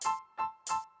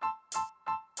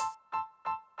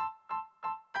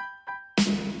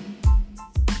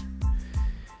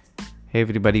Hey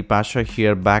everybody, Pasha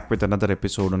here, back with another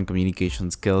episode on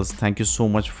communication skills. Thank you so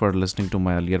much for listening to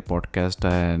my earlier podcast,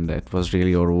 and it was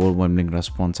really an overwhelming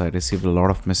response. I received a lot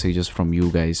of messages from you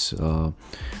guys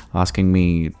asking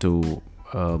me to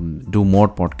do more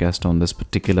podcast on this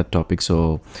particular topic.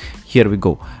 So here we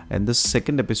go. And this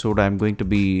second episode, I'm going to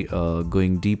be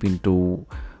going deep into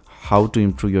how to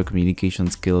improve your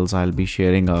communication skills. I'll be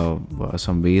sharing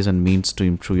some ways and means to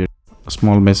improve your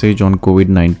small message on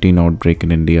COVID-19 outbreak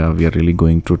in India. We are really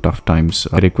going through tough times.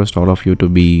 I request all of you to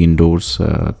be indoors,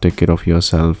 take care of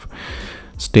yourself,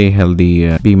 stay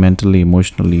healthy, be mentally,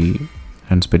 emotionally,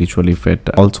 and spiritually fit.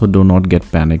 Also, do not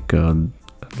get panic.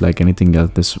 Like anything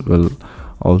else, this will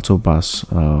also pass.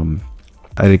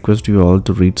 I request you all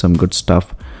to read some good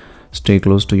stuff, stay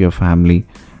close to your family,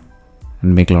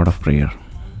 and make a lot of prayer.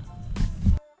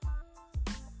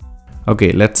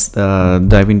 Okay, let's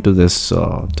dive into this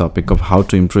topic of how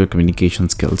to improve your communication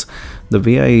skills. The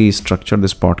way I structure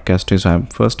this podcast is I'm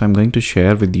going to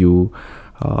share with you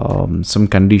some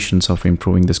conditions of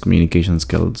improving this communication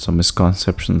skills, some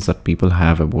misconceptions that people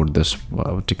have about this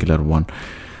particular one.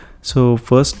 So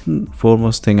first and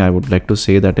foremost thing I would like to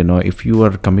say that if you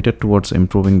are committed towards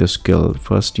improving the skill,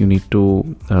 first you need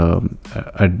to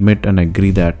admit and agree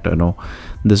that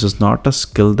this is not a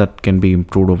skill that can be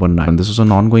improved overnight. And this is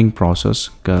an ongoing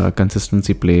process.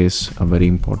 Consistency plays a very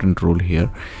important role here.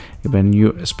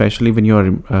 Especially when you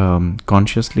are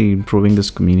consciously improving this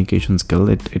communication skill,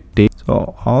 it takes.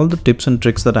 So all the tips and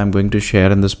tricks that I'm going to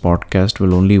share in this podcast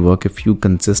will only work if you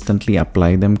consistently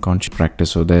apply them conscious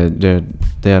practice. So they're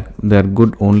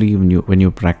good only when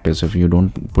you practice. If you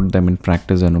don't put them in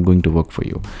practice, they're not going to work for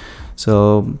you.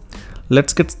 So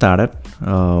let's get started.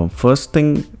 First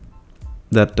thing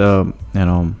that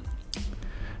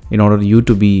in order you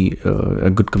to be a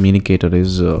good communicator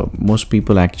is most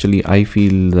people actually, I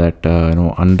feel that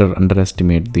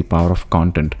underestimate the power of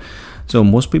content. So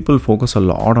most people focus a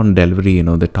lot on delivery.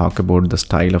 They talk about the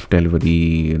style of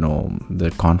delivery,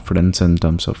 the confidence in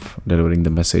terms of delivering the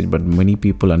message, but many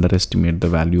people underestimate the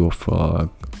value of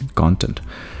content.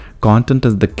 Content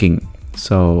is the king.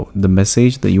 So the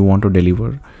message that you want to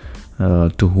deliver,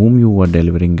 to whom you are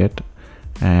delivering it,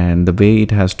 and the way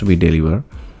it has to be delivered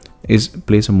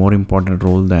plays a more important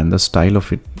role than the style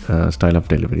of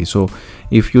delivery. So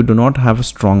if you do not have a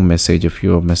strong message, if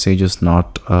your message is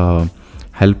not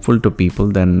helpful to people,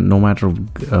 then no matter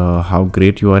how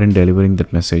great you are in delivering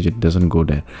that message, it doesn't go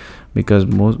there, because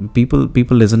most people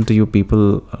listen to you.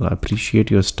 People appreciate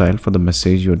your style for the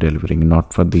message you're delivering,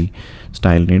 not for the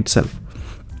style in itself.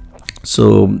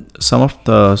 So some of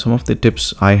the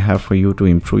tips I have for you to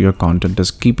improve your content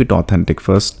is keep it authentic.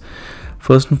 First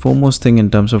and foremost thing in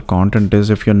terms of content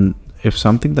is if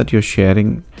something that you're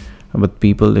sharing with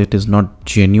people, it is not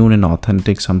genuine and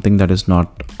authentic, something that is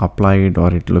not applied,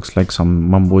 or it looks like some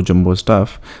mumbo jumbo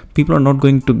stuff, people are not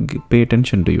going to pay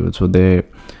attention to you. So they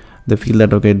feel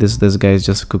that, okay, this guy is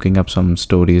just cooking up some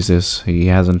stories. He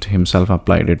hasn't himself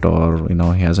applied it, or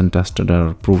he hasn't tested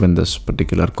or proven this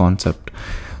particular concept.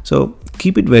 So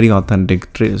keep it very authentic.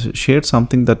 Share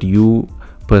something that you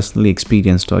personally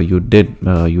experienced, or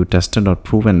you tested or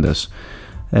proven this,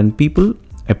 and people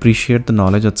appreciate the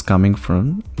knowledge that's coming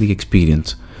from the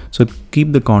experience. So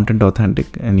keep the content authentic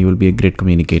and you will be a great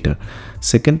communicator.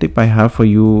 Second tip I have for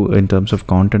you in terms of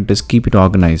content is keep it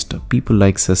organized. People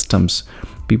like systems.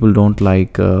 People don't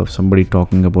like somebody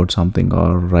talking about something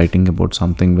or writing about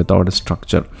something without a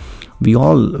structure. We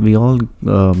all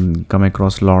come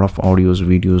across a lot of audios,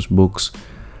 videos, books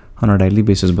on a daily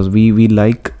basis, but we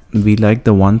like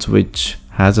the ones which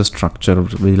has a structure.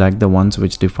 We like the ones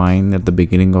which define at the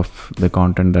beginning of the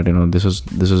content that this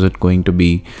is it going to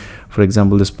be. For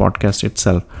example, this podcast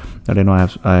itself, that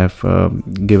I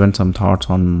have given some thoughts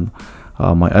on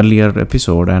my earlier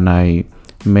episode, and I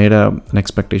made an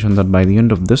expectation that by the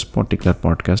end of this particular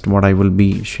podcast, what I will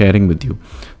be sharing with you.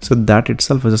 So that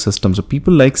itself is a system. So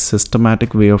people like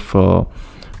systematic way of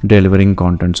delivering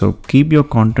content. So keep your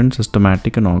content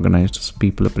systematic and organized, so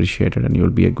people appreciate it, and you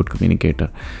will be a good communicator.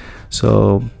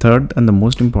 So third and the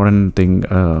most important thing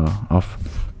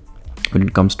when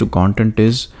it comes to content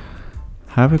is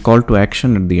have a call to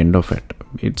action at the end of it.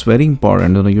 It's very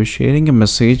important. You're sharing a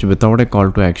message without a call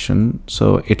to action,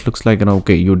 so it looks like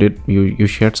okay, you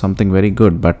shared something very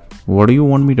good, but what do you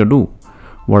want me to do?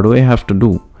 What do I have to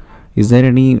do? Is there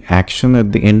any action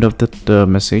at the end of that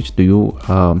message? Do you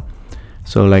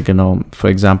for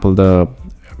example, the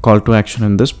call to action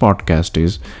in this podcast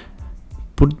is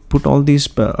put all these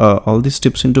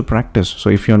tips into practice. So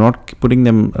if you're not putting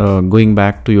them, going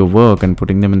back to your work and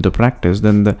putting them into practice,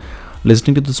 then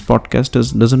listening to this podcast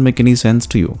doesn't make any sense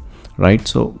to you, right?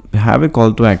 So have a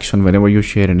call to action whenever you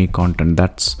share any content.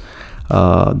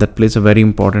 That plays a very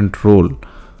important role.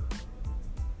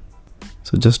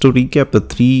 So just to recap, the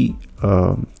three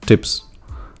tips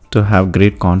to have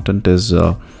great content is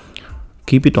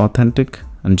keep it authentic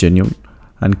and genuine,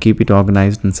 and keep it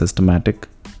organized and systematic,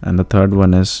 and the third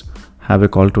one is have a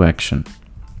call to action.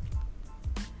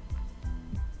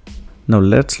 Now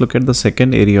let's look at the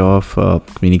second area of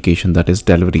communication, that is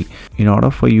delivery. In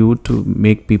order for you to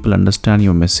make people understand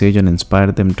your message and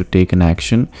inspire them to take an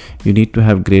action, you need to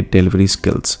have great delivery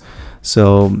skills.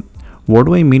 So what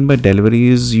do I mean by delivery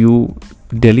is you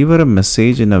deliver a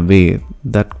message in a way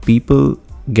that people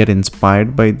get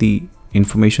inspired by the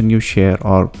information you share,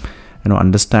 or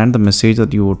understand the message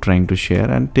that you are trying to share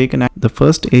and take an action. The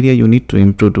first area you need to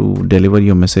improve to deliver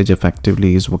your message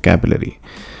effectively is vocabulary.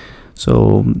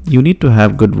 So you need to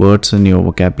have good words in your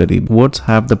vocabulary. Words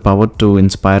have the power to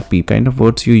inspire people. Kind of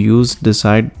words you use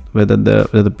decide whether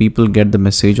the people get the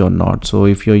message or not. So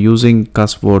if you're using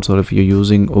cuss words, or if you're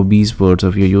using obese words, or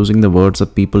if you're using the words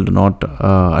that people do not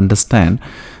understand,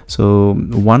 so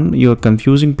one, you're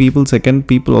confusing people. Second,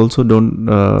 people also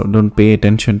don't pay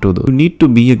attention to those. You need to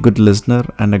be a good listener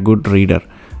and a good reader.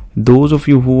 Those of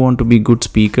you who want to be good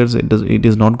speakers, it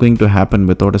is not going to happen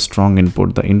without a strong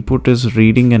input. The input is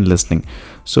reading and listening.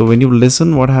 So when you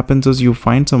listen, what happens is you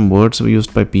find some words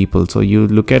used by people. So you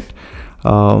look at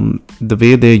the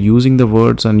way they're using the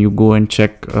words, and you go and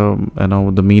check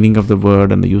the meaning of the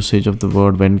word and the usage of the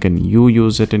word. When can you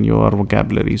use it in your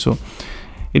vocabulary? So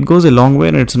it goes a long way,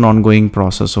 and it's an ongoing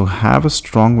process. So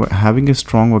having a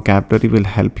strong vocabulary will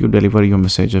help you deliver your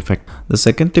message effectively. The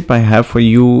second tip I have for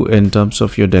you in terms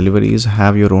of your delivery is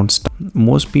have your own style.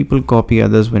 Most people copy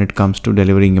others when it comes to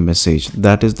delivering a message.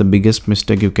 That is the biggest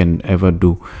mistake you can ever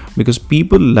do, because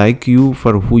people like you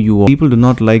for who you are. People do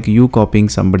not like you copying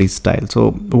somebody's style.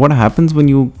 So what happens when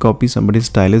you copy somebody's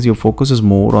style is your focus is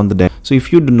more on the delivery. So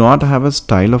if you do not have a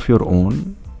style of your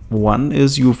own, one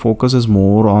is you focus is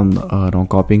more on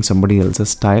copying somebody else's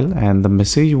style, and the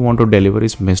message you want to deliver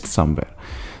is missed somewhere.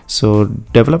 So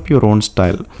develop your own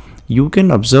style. You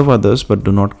can observe others, but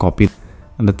do not copy.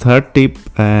 And the third tip,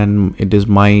 and it is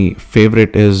my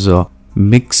favorite, is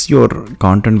mix your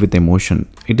content with emotion.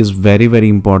 It is very, very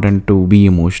important to be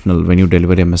emotional when you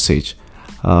deliver a message.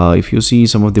 If you see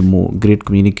some of the great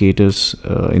communicators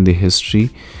in the history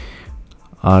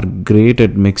are great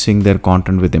at mixing their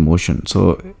content with emotion.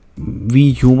 So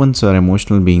we humans are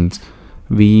emotional beings.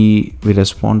 We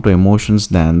respond to emotions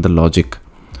than the logic.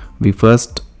 We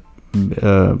first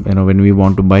when we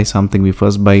want to buy something, we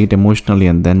first buy it emotionally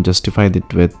and then justify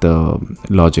it with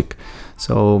logic.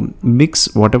 So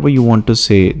mix whatever you want to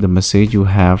say, the message you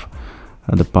have,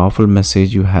 the powerful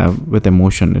message you have, with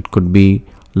emotion. It could be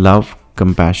love,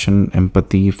 compassion,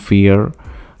 empathy, fear,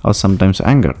 or sometimes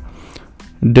anger.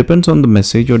 It depends on the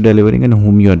message you're delivering and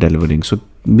whom you're delivering. So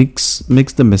mix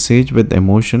the message with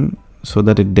emotion so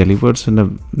that it delivers in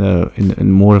a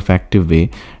more effective way,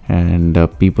 and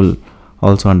people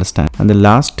also understand. And the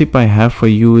last tip I have for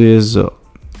you is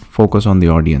focus on the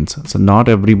audience. So not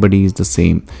everybody is the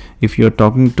same. If you're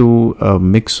talking to a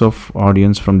mix of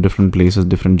audience from different places,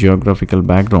 different geographical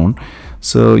background,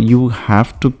 so you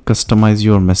have to customize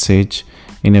your message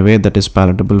in a way that is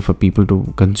palatable for people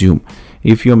to consume.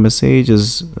 If your message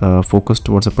is focused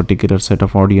towards a particular set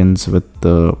of audience with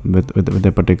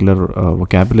a particular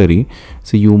vocabulary,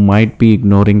 so you might be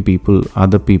ignoring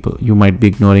other people. You might be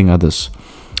ignoring others.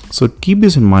 So keep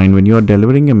this in mind when you are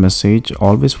delivering a message.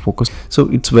 Always focus. So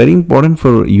it's very important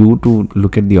for you to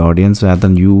look at the audience rather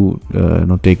than you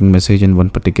taking message in one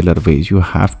particular way. You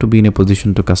have to be in a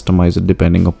position to customize it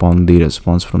depending upon the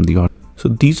response from the audience. So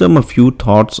these are my few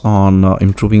thoughts on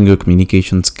improving your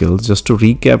communication skills. Just to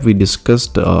recap, we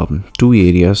discussed two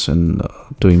areas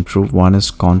to improve. One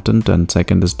is content and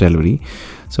second is delivery.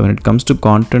 So when it comes to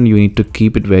content, you need to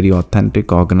keep it very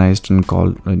authentic, organized, and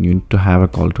you need to have a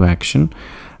call to action.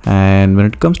 And when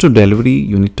it comes to delivery,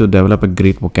 you need to develop a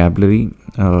great vocabulary,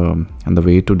 and the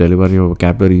way to deliver your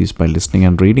vocabulary is by listening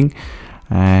and reading.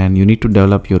 And you need to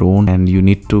develop your own, and you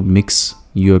need to mix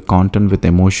your content with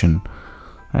emotion.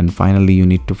 And finally, you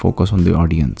need to focus on the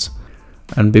audience.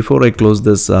 And before I close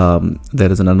this,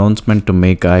 there is an announcement to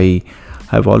make. I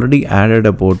have already added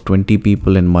about 20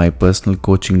 people in my personal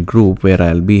coaching group, where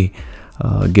I'll be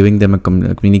giving them a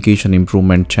communication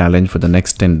improvement challenge for the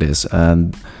next 10 days.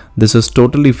 And this is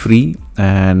totally free,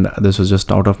 and this is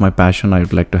just out of my passion. I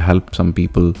would like to help some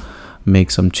people make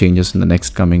some changes in the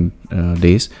next coming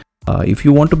days. If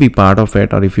you want to be part of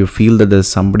it, or if you feel that there's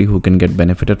somebody who can get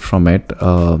benefited from it,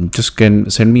 just can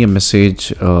send me a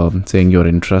message saying you're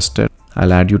interested.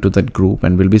 I'll add you to that group,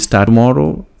 and we'll be starting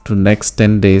tomorrow. to next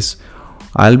 10 days,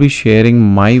 I'll be sharing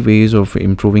my ways of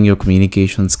improving your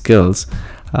communication skills.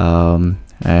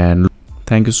 And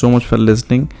thank you so much for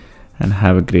listening, and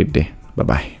have a great day. Bye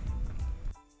bye.